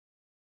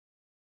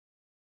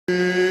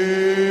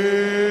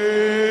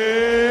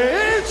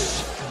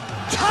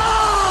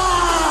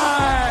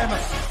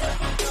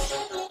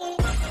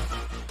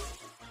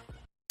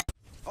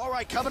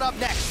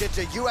It's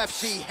a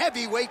UFC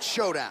heavyweight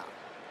showdown.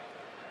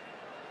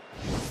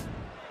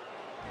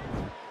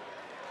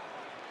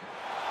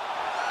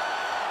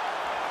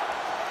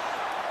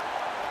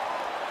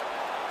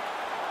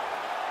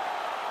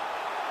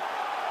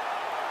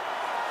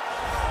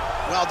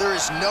 Well, there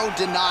is no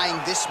denying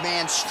this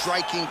man's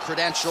striking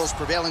credentials.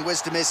 Prevailing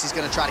wisdom is he's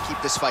going to try to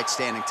keep this fight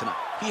standing tonight.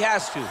 He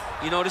has to.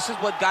 You know, this is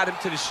what got him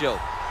to the show.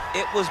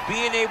 It was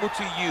being able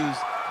to use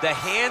the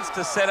hands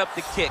to set up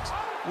the kicks.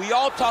 We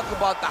all talk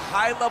about the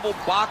high-level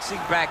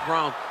boxing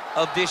background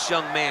of this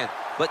young man.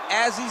 But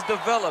as he's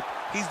developed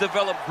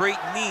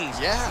great knees.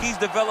 Yeah. He's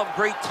developed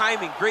great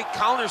timing, great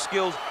counter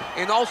skills,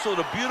 and also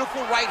the beautiful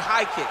right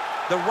high kick.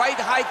 The right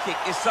high kick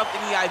is something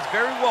he hides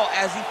very well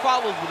as he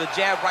follows with a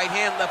jab, right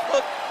hand, left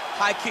hook.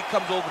 High kick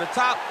comes over the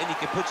top, and he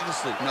can put you to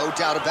sleep. No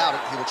doubt about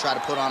it. He will try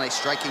to put on a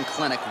striking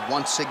clinic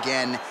once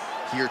again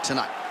here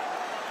tonight.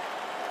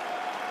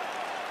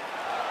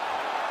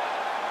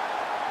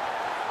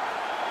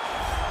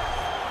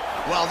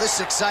 Well, this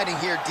is exciting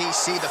here,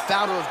 DC. The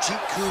founder of Jeet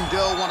Kune Do,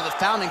 one of the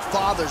founding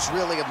fathers,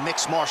 really, of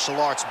mixed martial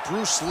arts,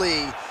 Bruce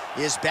Lee,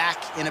 is back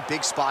in a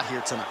big spot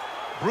here tonight.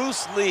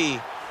 Bruce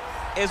Lee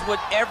is what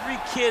every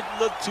kid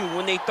looked to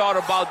when they thought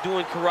about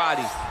doing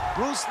karate.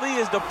 Bruce Lee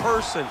is the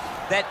person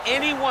that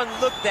anyone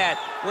looked at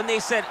when they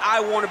said, I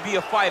want to be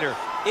a fighter.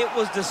 It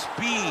was the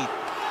speed.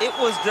 It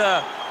was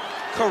the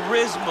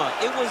charisma.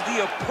 It was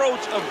the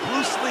approach of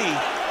Bruce Lee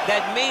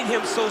that made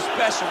him so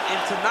special. And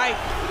tonight,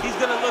 he's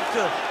going to look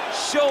to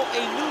show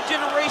a new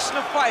generation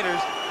of fighters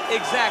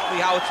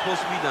exactly how it's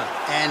supposed to be done.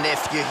 And if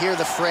you hear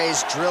the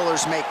phrase,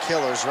 drillers make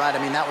killers, right? I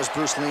mean, that was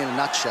Bruce Lee in a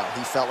nutshell.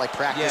 He felt like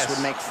practice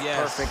would make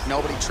perfect.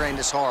 Nobody trained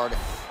as hard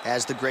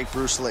as the great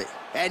Bruce Lee.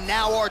 And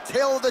now our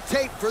tail of the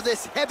tape for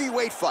this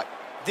heavyweight fight.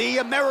 The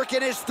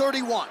American is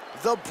 31.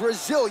 The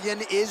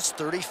Brazilian is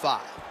 35.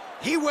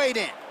 He weighed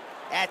in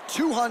at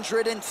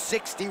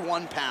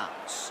 261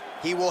 pounds.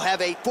 He will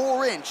have a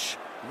 4-inch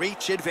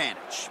reach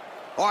advantage.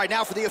 All right,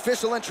 now for the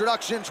official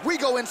introductions, we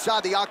go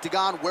inside the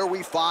octagon where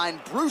we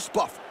find Bruce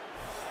Buffer.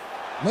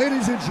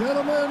 Ladies and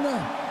gentlemen,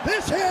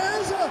 this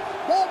is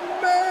the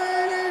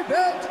main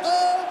event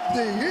of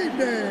the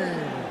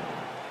evening.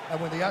 And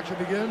when the action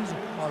begins,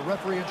 our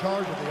referee in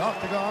charge of the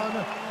octagon,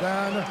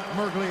 Dan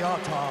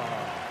Mergliata.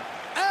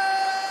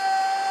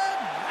 And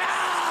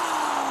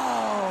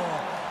now,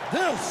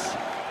 this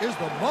is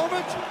the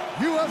moment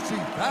UFC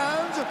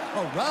fans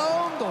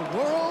around the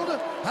world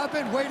have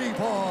been waiting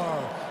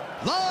for.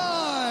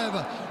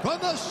 Live from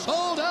the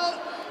sold-out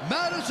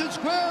Madison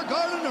Square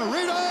Garden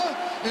Arena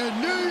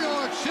in New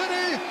York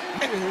City,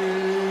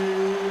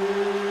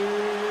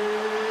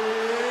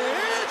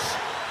 it's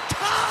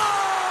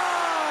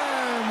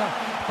time!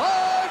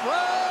 5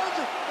 rounds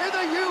in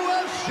the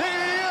UFC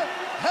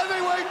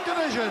heavyweight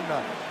division.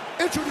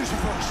 Introducing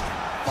first,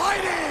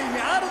 fighting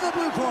out of the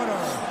blue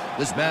corner.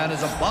 This man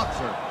is a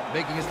boxer,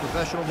 making his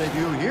professional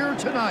debut here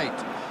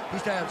tonight. He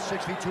stands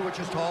 6 feet 2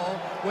 inches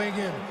tall, weighing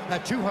in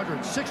at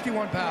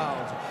 261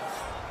 pounds.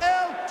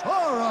 El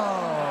Toro!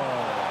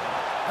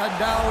 And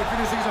now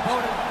introducing his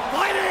opponent,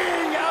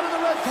 fighting out of the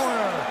red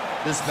corner.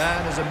 This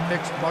man is a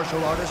mixed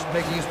martial artist,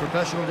 making his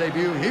professional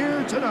debut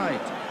here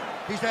tonight.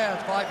 He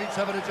stands 5 feet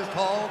 7 inches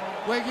tall,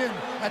 weighing in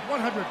at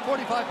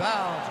 145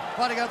 pounds.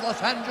 Fighting out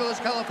Los Angeles,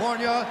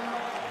 California,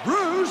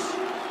 Bruce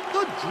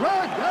the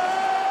Dragon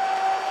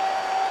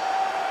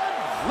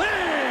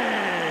Lee!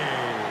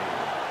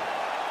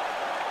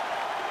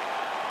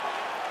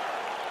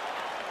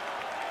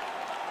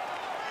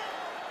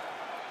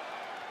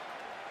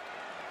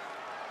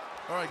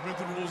 All right, commit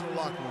to the rules in the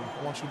locker room.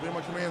 I want you to obey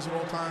my commands at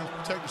all times,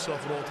 protect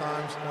yourself at all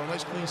times. I want a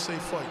nice, clean,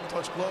 safe fight.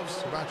 Touch gloves,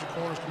 surround your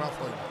corners, come out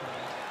fighting.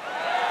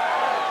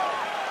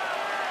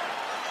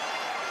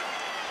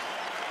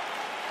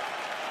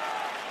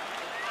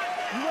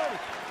 You ready?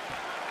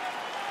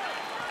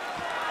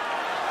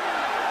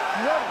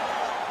 You ready?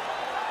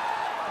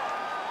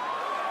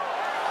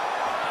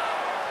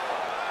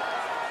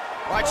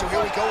 All right, so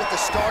here we go with the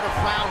start of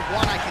round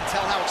 1. I can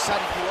tell how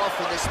excited you are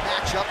for this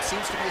matchup.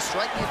 Seems to be a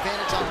striking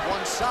advantage on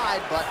one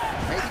side, but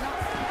maybe not.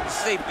 This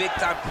is a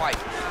big-time fight.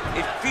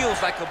 It feels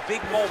like a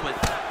big moment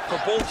for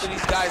both of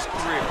these guys'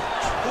 careers.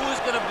 Who is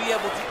going to be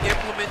able to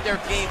implement their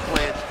game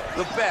plan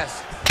the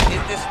best in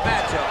this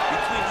matchup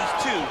between these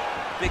two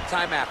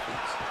big-time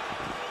athletes?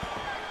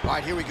 All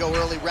right, here we go,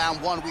 early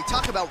round 1. We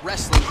talk about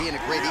wrestling being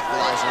a great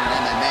equalizer in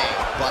MMA,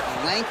 but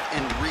length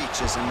and reach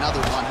is another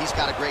one. He's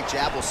got a great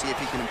jab. We'll see if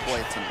he can employ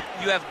it tonight.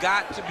 You have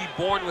got to be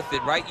born with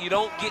it, right? You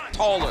don't get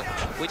taller.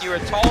 When you're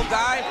a tall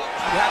guy,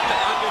 you have to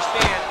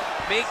understand,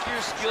 make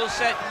your skill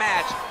set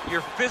match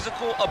your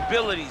physical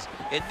abilities.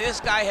 And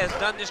this guy has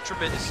done this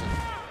tremendously.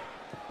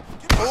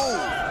 Ooh.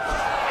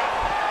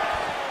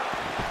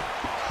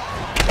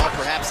 Well,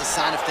 perhaps a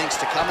sign of things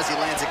to come as he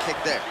lands a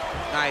kick there.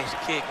 Nice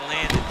kick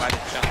landed by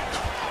the jump.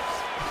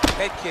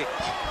 Head kick.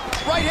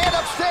 Right hand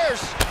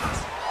upstairs.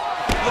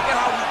 Look at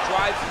how he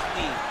drives his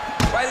knee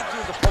right into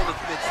his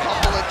opponent's midsection.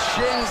 Couple of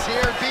chins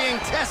here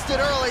being tested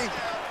early.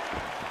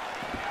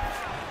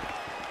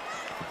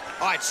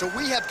 All right, so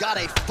we have got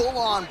a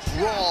full-on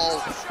brawl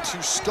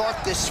to start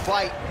this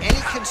fight. Any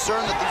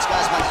concern that these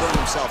guys might burn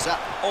themselves out?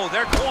 Oh,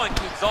 they're going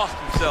to exhaust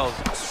themselves.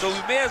 So we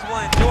may as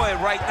well enjoy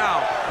it right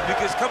now,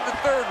 because come the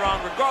third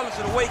round, regardless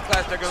of the weight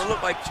class, they're going to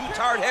look like two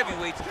tired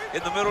heavyweights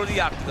in the middle of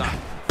the octagon.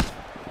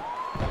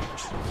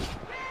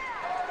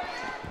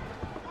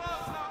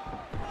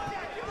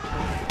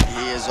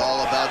 He is all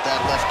about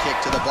that left kick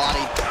to the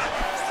body.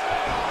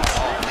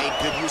 Oh, made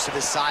good use of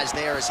his size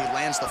there as he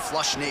lands the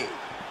flush knee.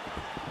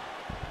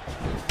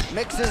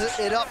 Mixes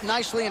it up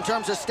nicely in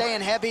terms of staying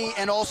heavy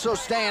and also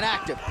staying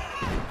active.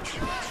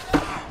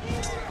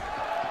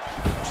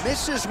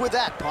 Misses with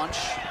that punch.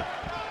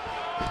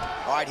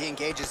 All right, he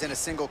engages in a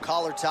single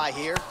collar tie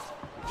here.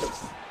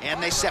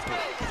 And they separate.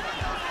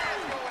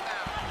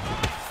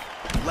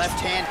 Left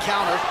hand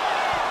counter.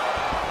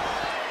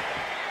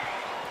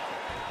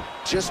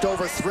 Just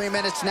over 3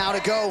 minutes now to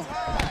go.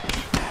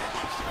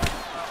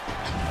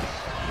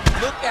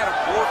 Look at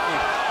him working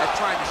at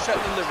trying to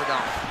shut the liver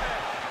down.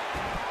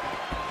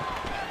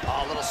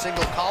 A little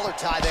single collar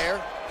tie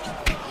there.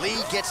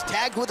 Lee gets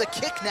tagged with a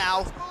kick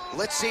now.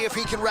 Let's see if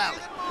he can rally.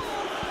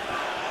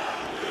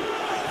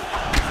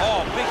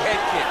 Oh, big head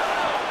kick.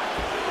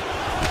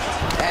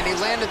 And he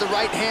landed the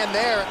right hand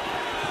there.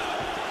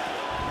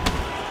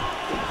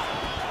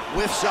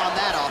 Whiffs on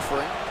that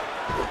offering.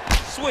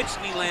 Switch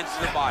knee lands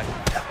to the body.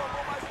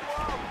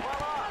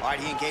 All right,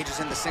 he engages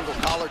in the single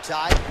collar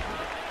tie.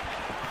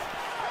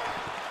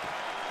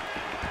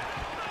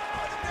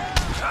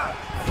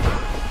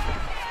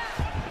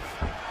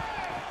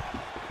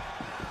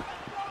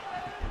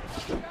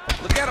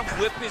 Look at him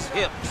whip his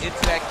hip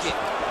into that kick.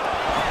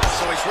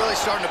 So he's really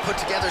starting to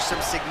put together some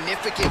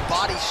significant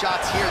body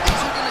shots here.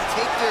 These are going to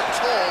take their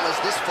toll as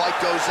this fight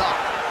goes on.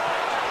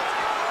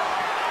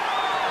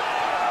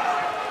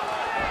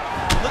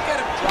 Look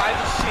at him drive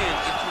his shin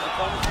into his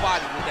opponent's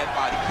body with that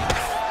body kick.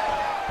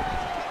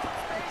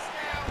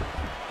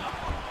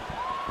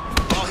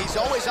 Well, he's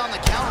always on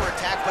the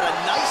counterattack, but a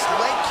nice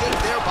leg kick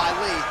there by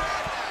Lee.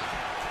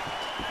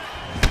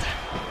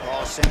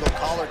 Oh, single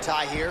collar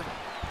tie here.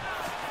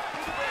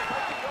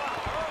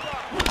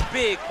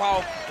 Big,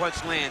 powerful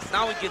punch lands.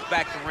 Now he gets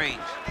back to range.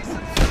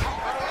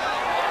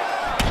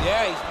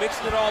 Yeah, he's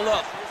mixing it all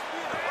up.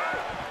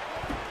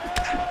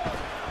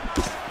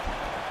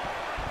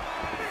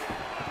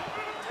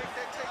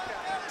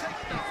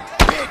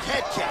 Big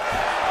head kick.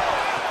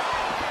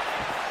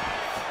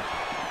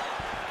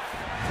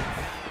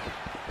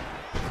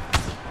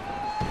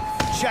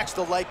 Checks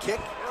the leg kick.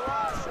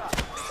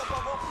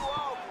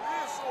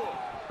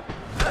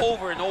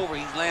 Over and over,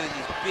 he's landing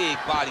these big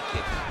body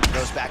kicks.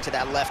 Goes back to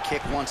that left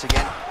kick once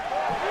again.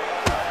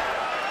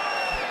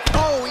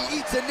 Oh, he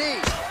eats a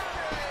knee.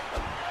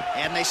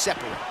 And they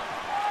separate.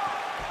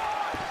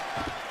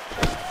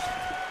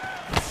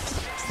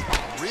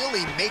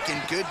 Really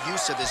making good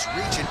use of his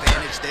reach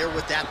advantage there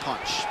with that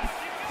punch.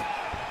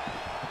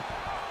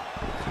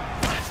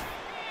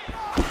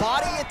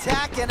 Body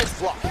attack, and it's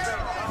blocked.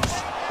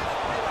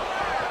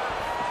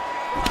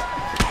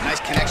 Nice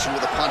connection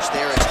with a punch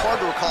there. It's hard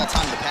to recall a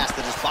time in the past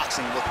that his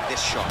boxing looked this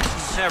sharp.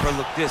 Never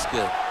looked this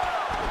good.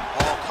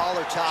 Oh,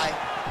 collar tie.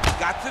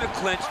 Got to the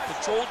clinch,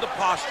 controlled the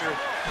posture,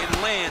 and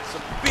lands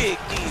some big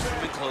knees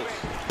from in close.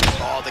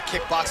 Oh, the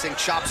kickboxing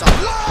chops on.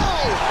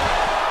 Whoa!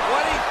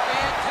 What a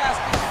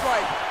fantastic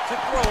strike to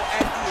throw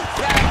at the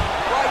exact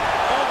right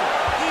moment.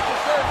 He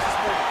deserves this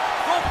moment.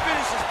 Go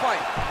finish this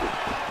fight.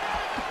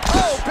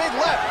 Oh, big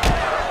left.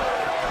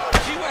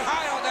 He went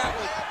high on that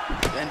one.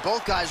 And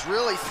both guys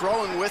really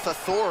throwing with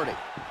authority.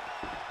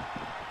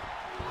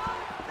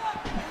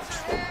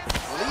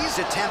 Lee's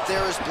attempt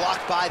there is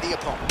blocked by the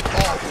opponent.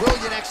 Oh,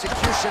 brilliant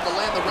execution to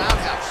land the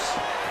roundhouse.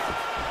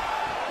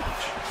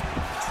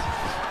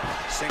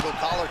 Single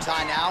collar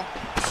tie now.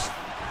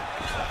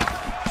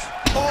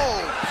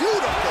 Oh,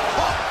 beautiful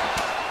hook.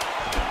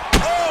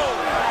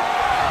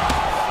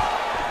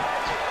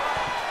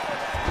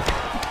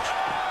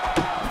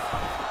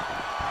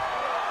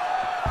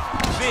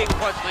 Big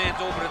punch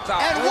lands over the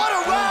top. And what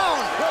a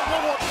round!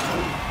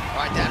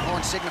 All right, that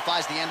horn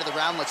signifies the end of the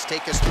round. Let's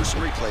take us through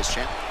some replays,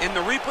 champ. And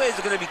the replays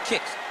are going to be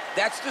kicks.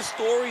 That's the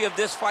story of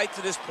this fight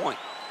to this point.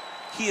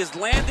 He is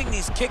landing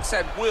these kicks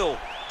at will,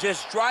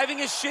 just driving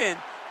his shin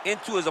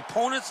into his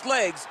opponent's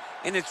legs,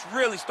 and it's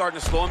really starting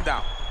to slow him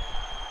down.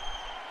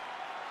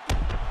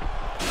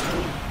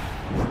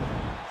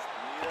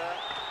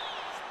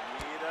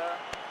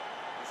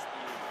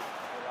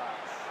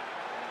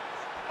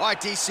 All right,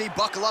 DC,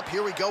 buckle up.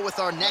 Here we go with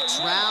our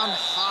next round.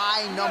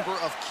 High number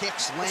of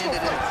kicks landed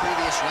in the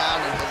previous round,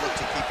 and he'll look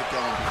to keep it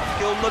going.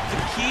 He'll look to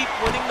keep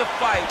winning the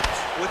fight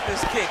with his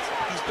kicks.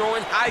 He's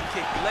throwing high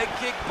kick, leg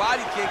kick,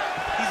 body kick.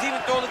 He's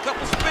even throwing a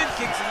couple spin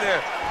kicks in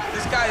there.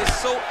 This guy is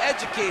so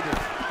educated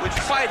with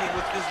fighting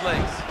with his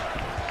legs.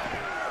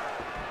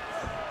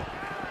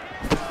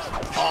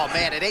 Oh,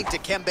 man, it ain't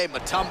Dikembe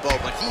Mutombo,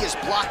 but he is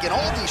blocking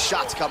all these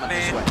shots coming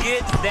this way.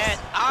 Get that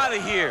out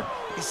of here.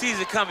 He sees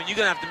it coming. You're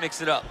going to have to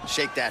mix it up.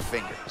 Shake that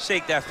finger.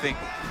 Shake that finger.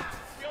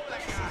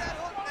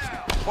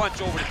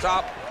 Punch over the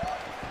top.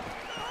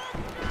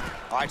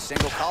 All right,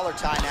 single collar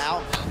tie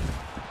now.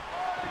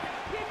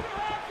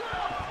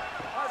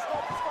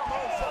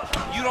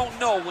 You don't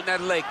know when that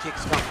leg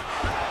kick's coming.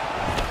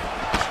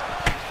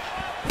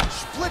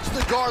 Splits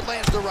the guard,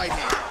 lands the right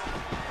hand.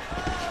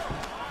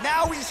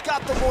 Now he's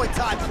got the Muay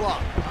Thai plug.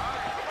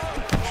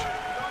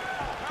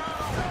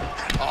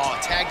 Oh,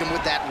 tagged him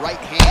with that right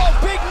hand. Oh,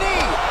 big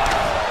knee!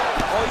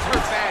 Oh, he's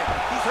hurt bad.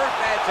 He's hurt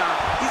bad, John.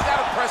 He's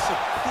got to press him.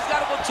 He's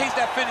got to go chase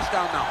that finish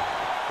down now.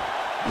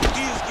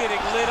 He's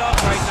getting lit up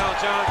right now,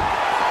 John.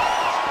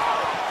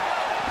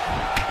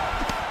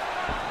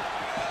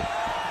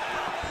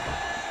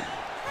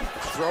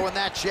 Throwing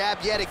that jab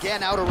yet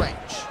again out of range.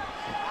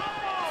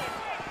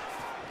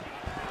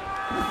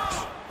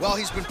 Well,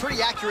 he's been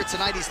pretty accurate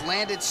tonight. He's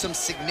landed some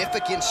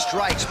significant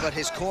strikes, but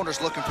his corner's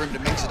looking for him to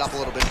mix it up a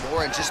little bit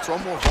more and just throw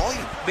more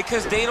volume.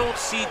 Because they don't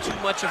see too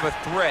much of a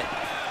threat.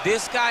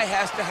 This guy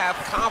has to have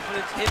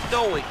confidence in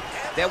knowing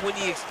that when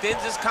he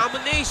extends his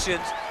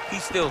combinations,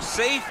 he's still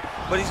safe,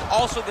 but he's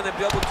also going to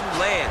be able to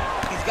land.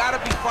 He's got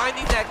to be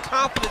finding that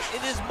confidence in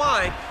his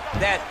mind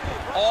that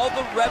all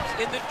the reps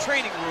in the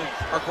training room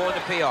are going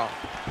to pay off.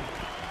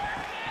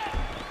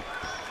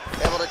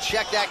 Able to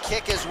check that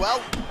kick as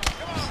well.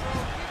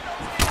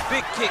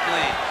 Big kick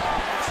lands.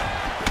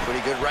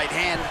 Pretty good right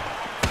hand.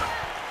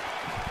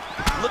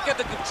 Look at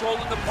the control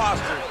in the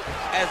posture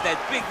as that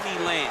big knee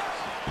lands.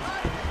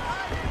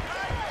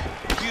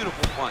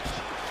 Beautiful punch.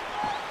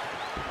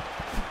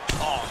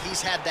 Oh,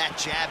 he's had that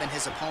jab in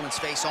his opponent's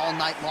face all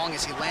night long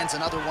as he lands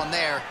another one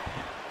there.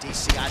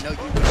 DC, I know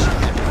you wish you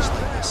had reach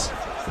like this.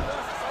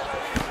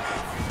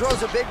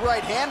 Throws a big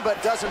right hand,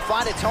 but doesn't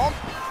find its home.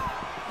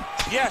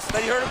 Yes,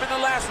 that he hurt him in the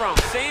last round.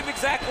 Same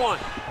exact one.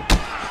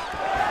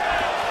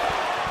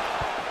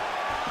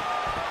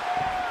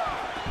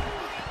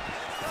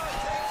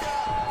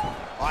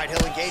 All right,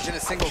 he'll engage in a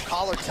single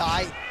collar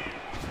tie.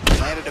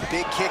 Landed a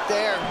big kick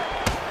there.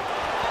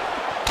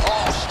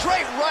 Oh,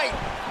 straight right.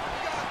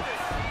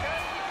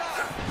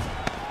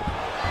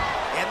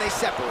 And they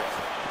separate.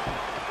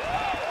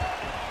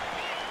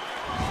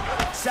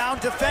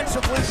 Sound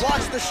defensively,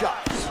 blocks the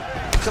shots.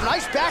 Some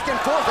nice back and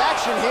forth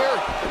action here.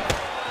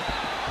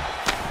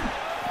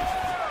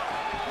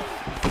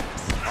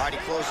 All right, he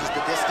closes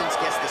the distance,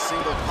 gets the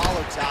single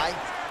collar tie.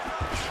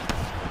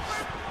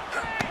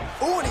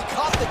 Ooh, and he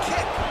caught the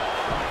kick.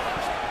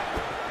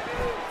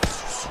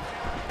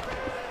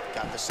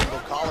 Got the single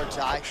collar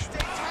tie.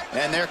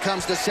 And there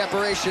comes the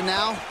separation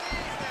now.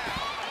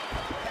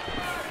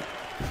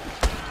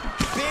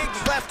 Big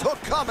left hook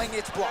coming,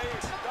 it's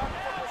blocked.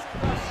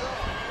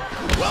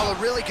 Well, a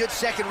really good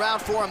second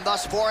round for him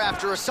thus far.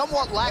 After a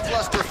somewhat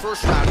lackluster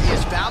first round, he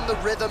has found the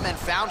rhythm and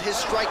found his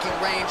striking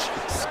range.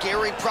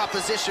 Scary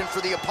proposition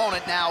for the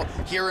opponent now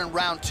here in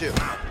round two.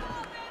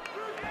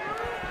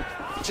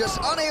 Just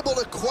unable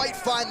to quite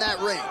find that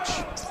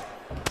range.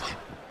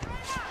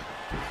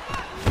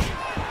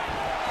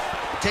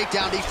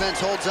 Takedown defense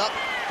holds up.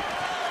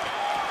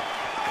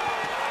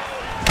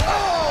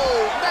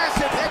 Oh,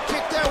 massive head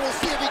kick there. We'll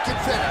see if he can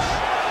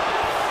finish.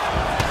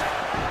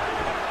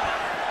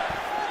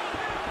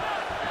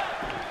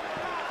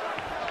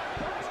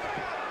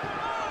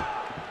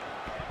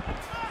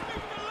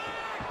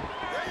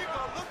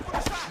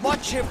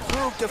 Much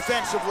improved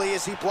defensively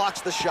as he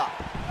blocks the shot.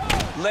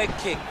 Leg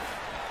kick.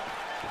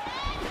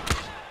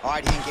 All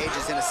right, he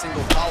engages in a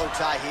single collar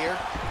tie here.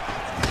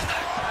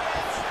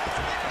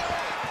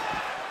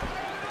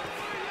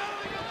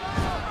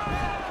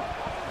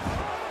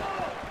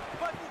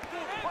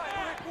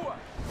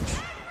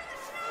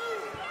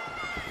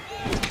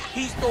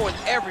 He's throwing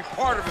every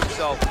part of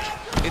himself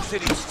into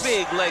these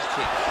big leg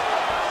kicks.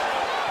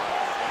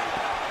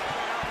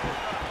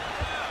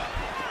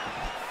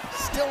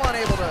 Still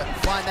unable to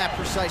find that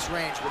precise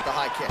range with the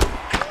high kick.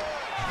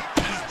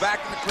 He's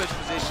back in the clinch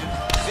position.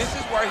 This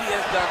is where he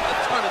has done a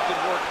ton of good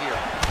work here.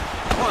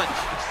 Punch,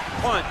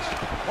 punch,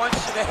 punch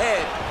to the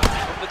head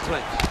from the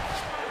clinch.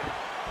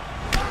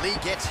 Lee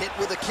gets hit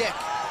with a kick.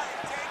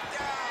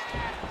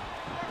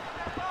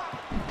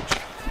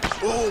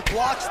 Ooh,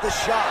 blocks the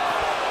shot.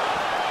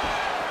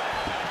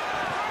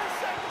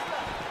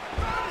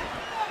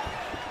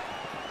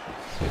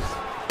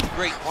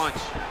 Great punch.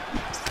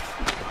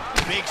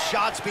 Big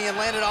shots being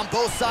landed on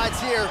both sides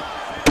here.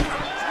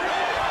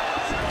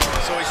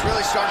 So he's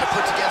really starting to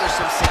put together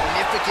some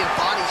significant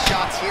body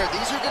shots here.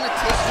 These are going to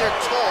take their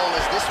toll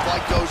as this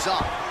fight goes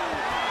on.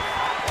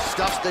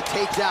 Stuffs the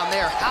takedown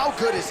there. How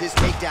good is his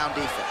takedown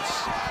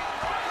defense?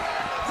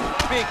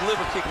 Big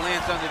liver kick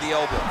lands under the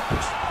elbow.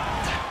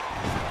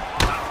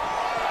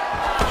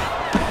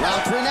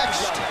 Round three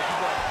next.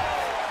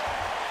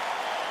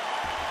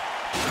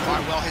 All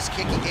right, well, his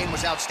kicking game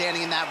was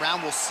outstanding in that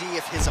round. We'll see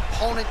if his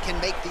opponent can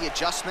make the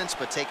adjustments,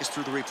 but take us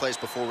through the replays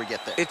before we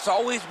get there. It's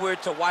always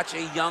weird to watch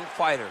a young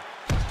fighter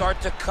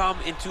start to come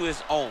into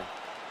his own.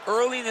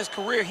 Early in his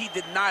career, he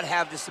did not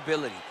have this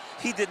ability.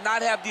 He did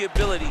not have the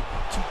ability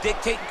to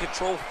dictate and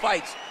control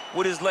fights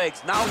with his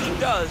legs. Now he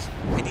does,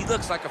 and he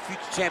looks like a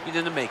future champion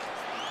in the making.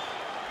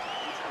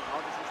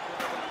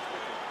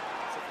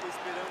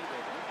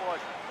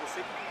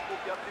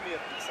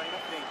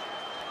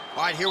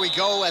 All right, here we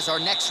go as our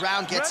next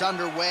round gets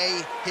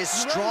underway. His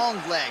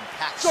strong leg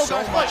packs so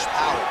much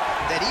power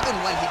that even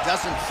when he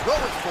doesn't throw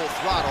it full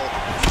throttle,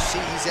 you see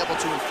he's able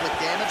to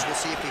inflict damage. We'll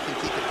see if he can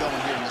keep it going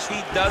here in this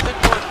round. He doesn't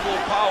go at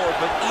full power,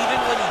 but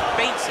even when he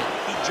feints it,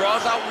 he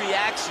draws out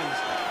reactions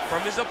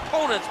from his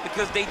opponents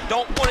because they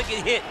don't want to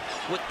get hit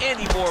with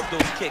any more of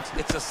those kicks.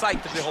 It's a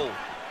sight to behold.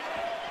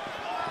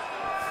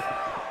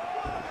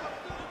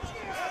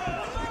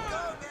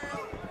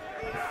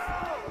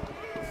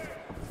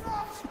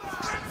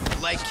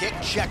 Leg kick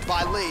checked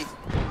by Lee.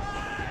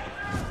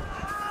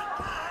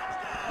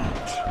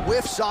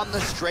 Whiffs on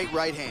the straight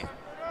right hand.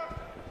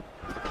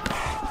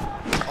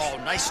 Oh,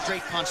 nice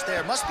straight punch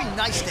there. Must be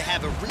nice to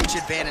have a reach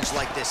advantage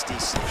like this,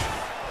 DC.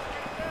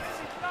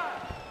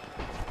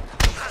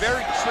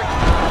 Very tricky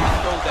to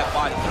throw that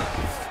body kick.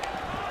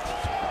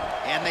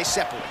 And they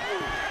separate.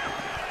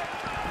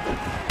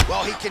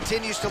 Well, he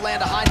continues to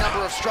land a high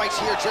number of strikes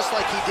here, just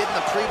like he did in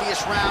the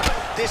previous round.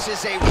 This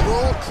is a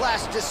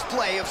world-class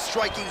display of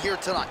striking here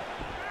tonight.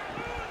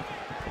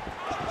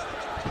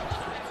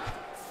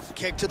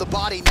 Kick to the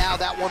body now,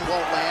 that one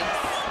won't land.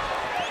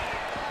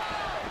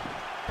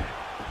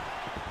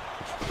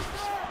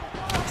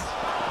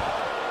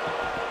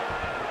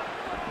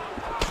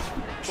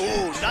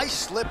 Ooh, nice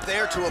slip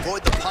there to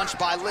avoid the punch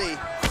by Lee.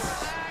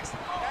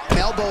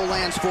 Elbow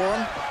lands for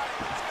him.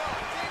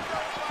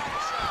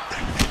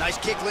 Nice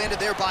kick landed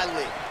there by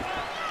Lee.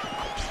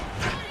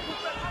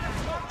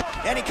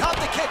 And he caught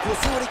the kick. We'll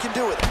see what he can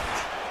do with it.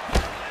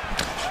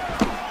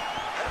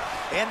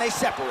 And they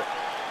separate.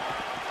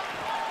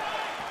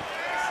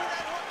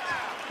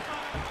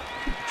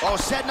 Oh,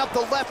 setting up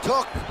the left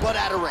hook, but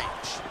out of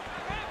range.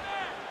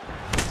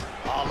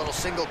 Oh, a little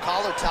single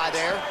collar tie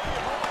there.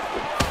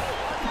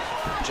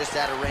 Just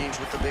out of range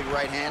with the big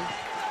right hand.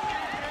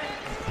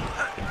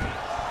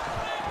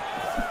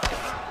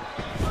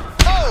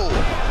 Oh!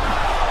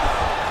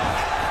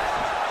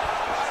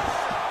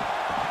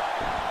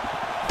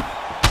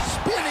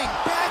 Spinning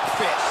back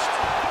fist.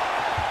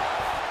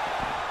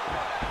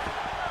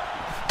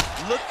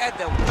 Look at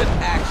the whip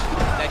action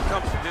that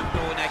comes from him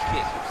throwing that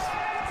kick.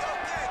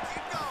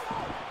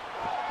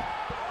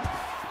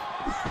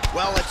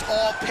 Well, it's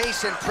all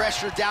pace and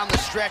pressure down the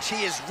stretch.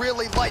 He is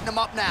really lighting them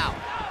up now.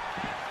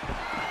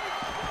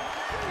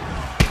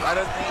 Right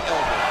under the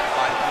elbow,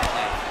 body kick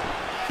land.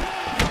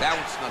 That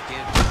one snuck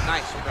in.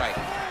 Nice strike.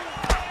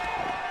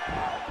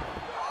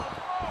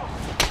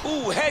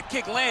 Ooh, head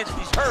kick lands.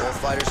 He's hurt. Both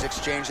fighters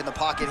exchange in the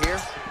pocket here.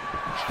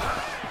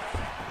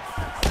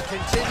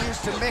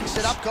 Continues to mix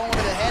it up, going to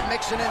the head,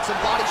 mixing in some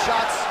body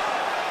shots.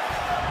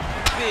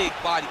 Big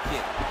body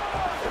kick.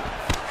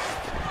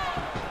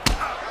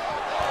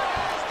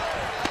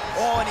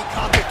 Oh, and he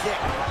caught the kick.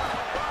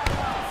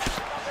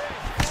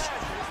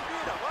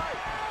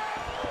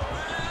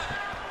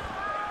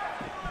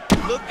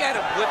 Look at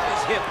him whip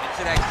his hip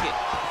into that kick.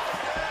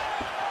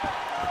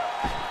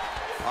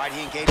 All right,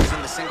 he engages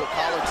in the single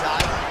collar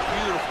tie.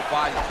 Beautiful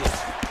body kick.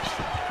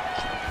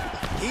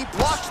 He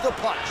blocks the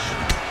punch.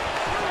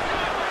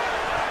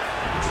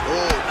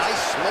 Oh,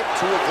 nice slip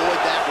to avoid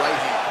that right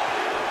hand.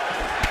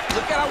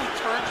 Look at how he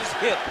turns his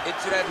hip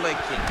into that leg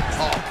kick.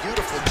 Oh,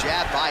 beautiful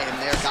jab by him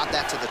there. Got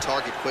that to the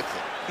target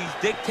quickly. He's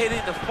dictating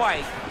the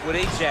fight with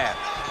a jab.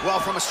 Well,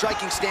 from a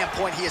striking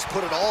standpoint, he has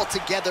put it all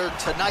together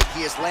tonight.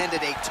 He has landed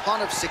a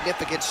ton of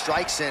significant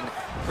strikes, and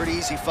pretty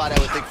easy fight, I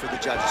would think, for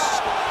the judges.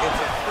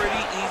 It's a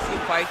pretty easy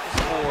fight to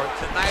score.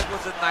 Tonight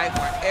was a night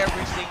where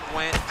everything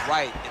went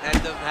right, and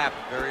that doesn't happen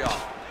very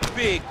often.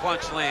 Big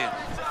punch lands.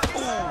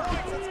 Ooh.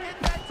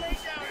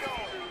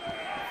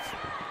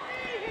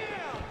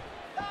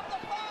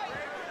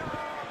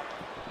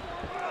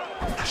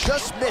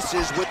 Just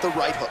misses with the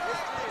right hook.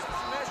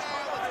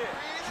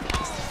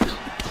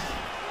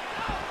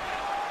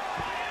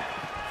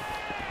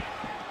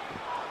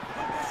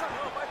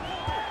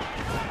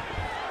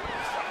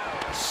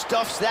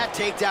 Stuffs that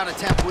takedown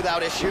attempt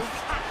without issue.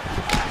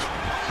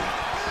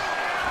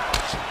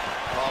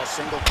 Oh,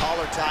 single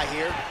collar tie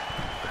here.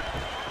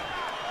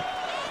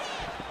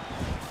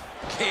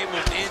 Came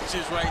in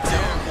inches right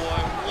there,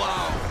 boy.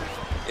 Wow.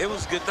 It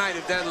was good night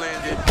if that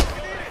landed.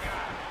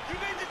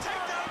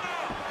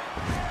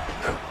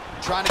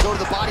 Trying to go to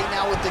the body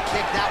now with the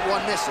kick. That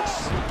one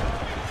misses.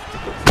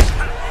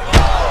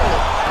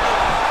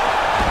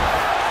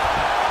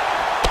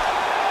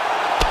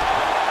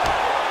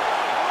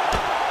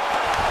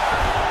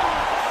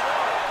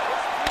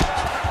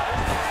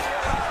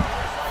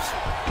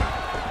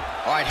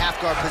 All right, half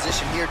guard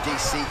position here,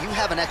 DC. You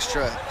have an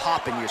extra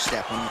hop in your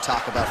step when you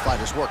talk about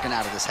fighters working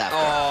out of this half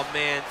guard. Oh,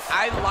 man.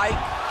 I like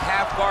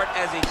half guard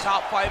as a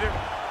top fighter.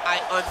 I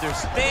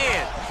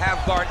understand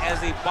half guard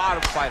as a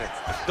bottom fighter.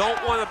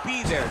 Don't want to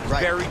be there. It's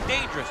very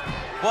dangerous.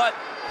 But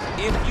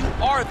if you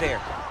are there,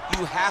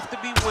 you have to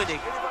be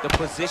winning the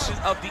position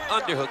of the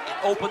underhook.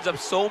 It opens up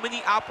so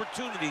many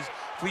opportunities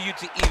for you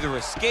to either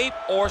escape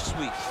or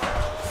sweep.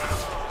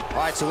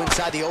 All right, so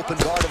inside the open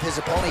guard of his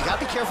opponent. You got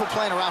to be careful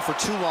playing around for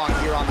too long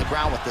here on the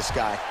ground with this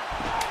guy.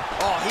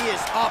 Oh, he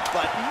is up,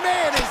 but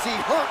man, is he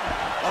hurting.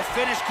 A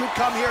finish could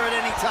come here at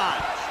any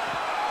time.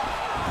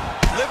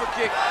 Liver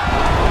kick.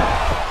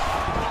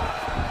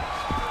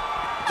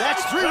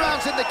 That's 3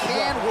 rounds in the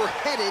can. We're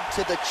headed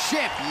to the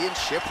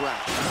championship round.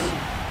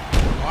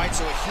 All right,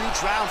 so a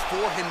huge round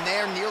for him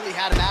there. Nearly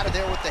had him out of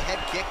there with the head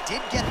kick.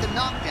 Did get the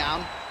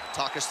knockdown.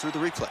 Talk us through the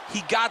replay.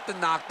 He got the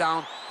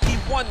knockdown. He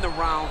won the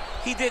round.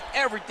 He did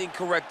everything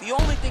correct. The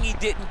only thing he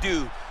didn't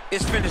do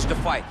is finish the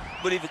fight.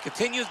 But if he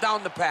continues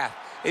down the path,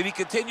 if he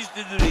continues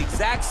to do the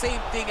exact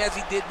same thing as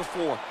he did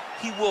before,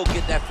 he will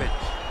get that finish.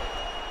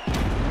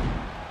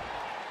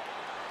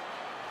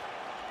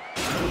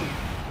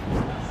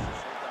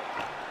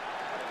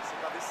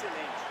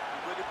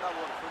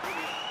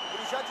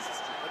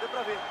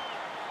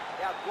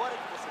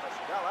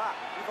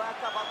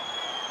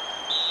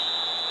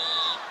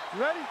 You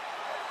ready?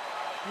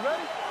 You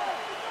ready?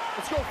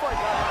 Let's go fight,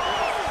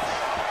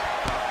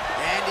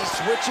 And he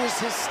switches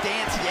his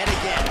stance yet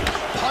again.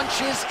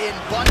 Punches in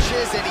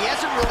bunches, and he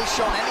hasn't really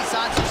shown any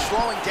signs of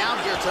slowing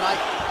down here tonight.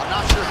 I'm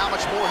not sure how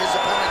much more his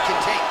opponent can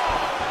take.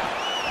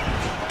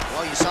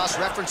 Well, you saw us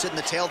reference it in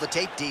the tail of the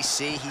tape,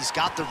 DC. He's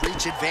got the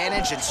reach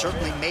advantage and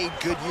certainly made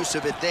good use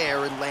of it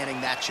there in landing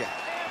that jab.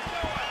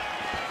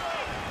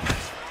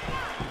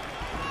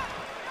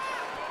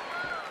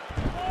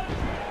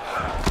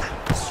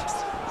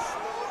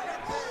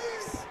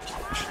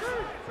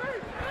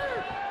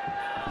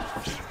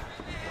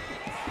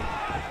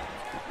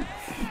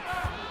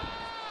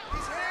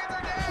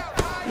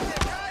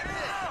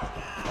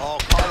 Oh,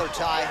 collar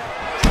tie.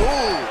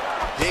 Ooh,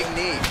 big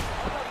knee.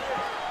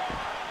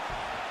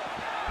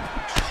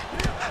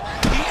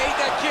 He ate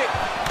that kick.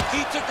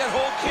 He took that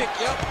whole kick,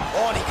 yep.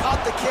 Oh, and he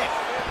caught the kick.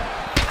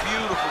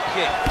 Beautiful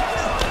kick.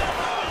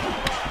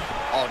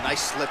 Oh,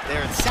 nice slip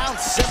there. It sounds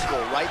simple,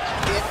 right?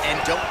 Hit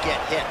and don't get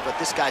hit, but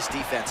this guy's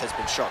defense has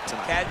been sharp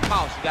tonight. Cat and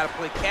mouse. You got to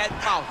play cat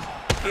and mouse.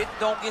 Hit,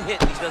 don't get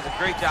hit. He does a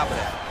great job of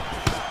that.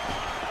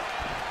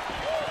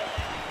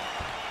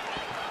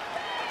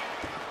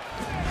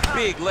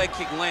 Big leg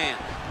kick land.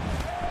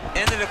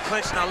 End of the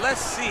clinch. Now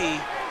let's see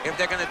if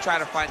they're going to try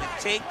to find a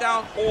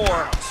takedown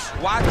or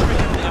watch for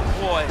him to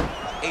employ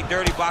a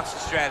dirty boxing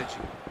strategy.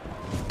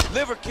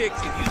 Liver kick,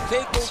 if you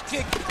take those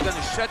kicks, it's going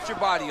to shut your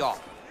body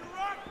off.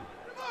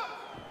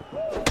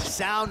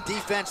 Sound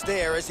defense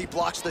there as he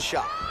blocks the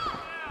shot.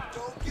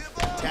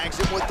 Tags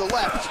him with the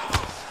left.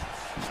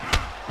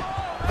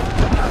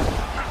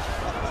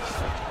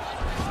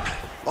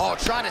 Oh,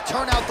 trying to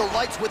turn out the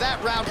lights with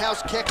that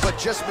roundhouse kick, but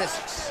just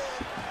misses.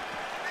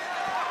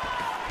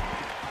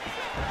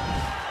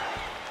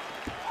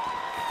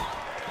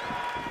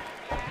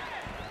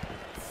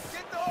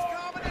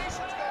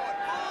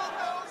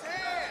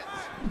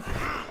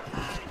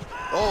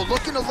 Oh,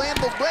 looking to land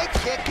the leg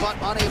kick, but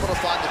unable to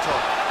find the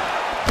target.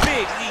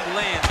 Big knee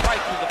lands right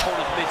through the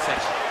opponent's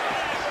midsection.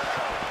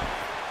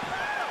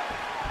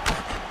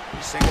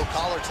 Single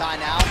collar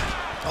tie now.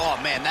 Oh,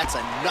 man, that's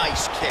a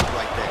nice kick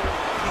right there.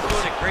 He's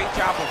doing a great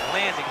job of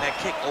landing that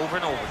kick over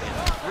and over again.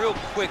 Real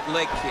quick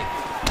leg kick.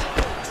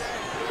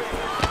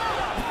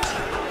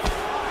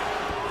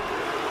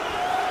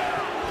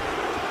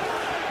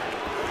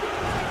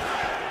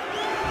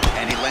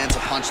 And he lands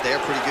a punch there.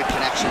 Pretty good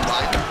connection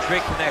by him.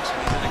 Great connection.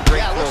 He's in a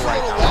great flow looks a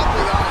right little now.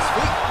 wobbly on his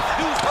feet.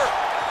 Dude's hurt.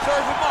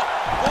 Serve him up.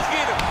 Go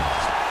get him.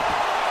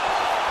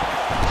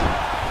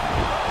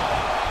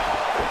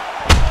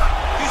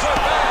 He's hurt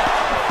bad.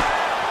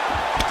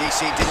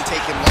 DC didn't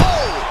take him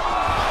low.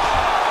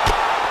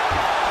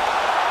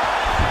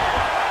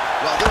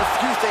 Well, there are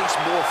few things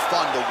more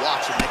fun to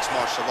watch in mixed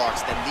martial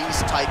arts than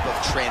these type of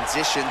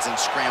transitions and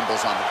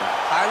scrambles on the ground.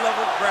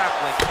 High-level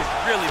grappling can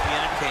really be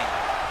entertaining.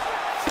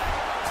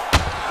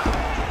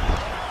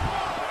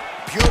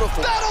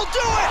 Beautiful. That'll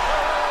do it!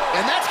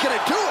 And that's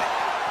gonna do it.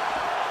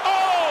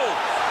 Oh!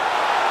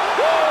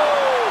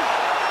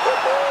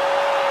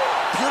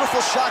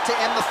 Beautiful shot to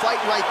end the fight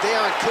right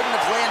there. It couldn't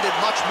have landed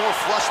much more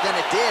flush than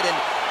it did, and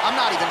I'm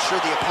not even sure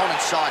the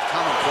opponent saw it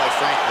coming, quite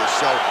frankly.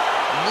 So,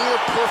 near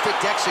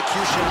perfect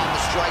execution on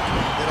the strike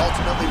that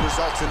ultimately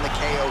results in the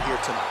KO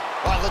here tonight.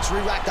 All right, let's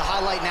re-rack the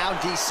highlight now,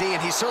 DC,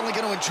 and he's certainly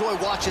going to enjoy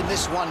watching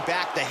this one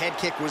back. The head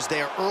kick was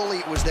there early,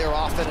 it was there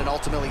often, and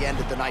ultimately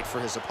ended the night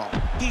for his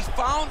opponent. He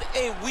found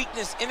a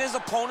weakness in his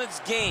opponent's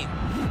game.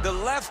 The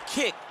left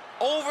kick,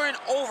 over and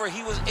over,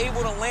 he was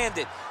able to land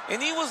it.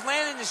 And he was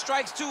landing the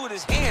strikes, too, with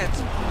his hands,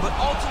 but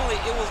ultimately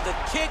it was the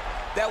kick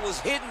that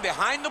was hidden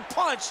behind the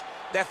punch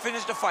that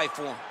finished the fight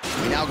for him.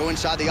 We now go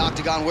inside the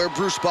octagon where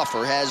Bruce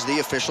Buffer has the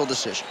official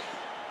decision.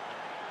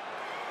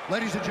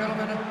 Ladies and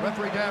gentlemen,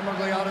 referee Dan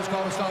Murgliano has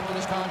called a stop to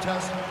this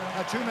contest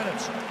at 2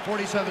 minutes,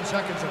 47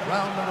 seconds of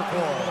round number 4.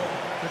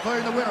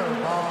 Declaring the winner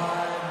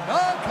by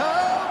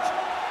knockout,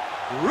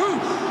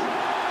 Bruce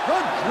the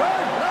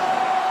Dragon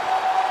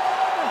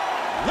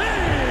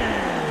Lee!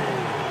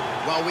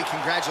 Well, we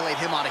congratulate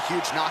him on a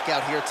huge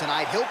knockout here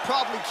tonight. He'll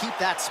probably keep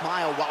that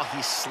smile while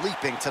he's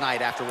sleeping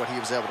tonight after what he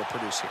was able to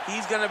produce here.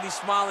 He's going to be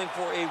smiling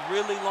for a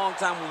really long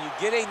time. When you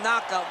get a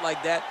knockout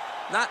like that,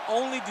 not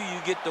only do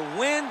you get the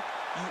win,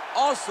 you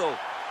also,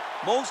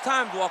 most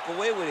times, walk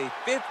away with a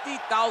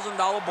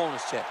 $50,000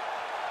 bonus check.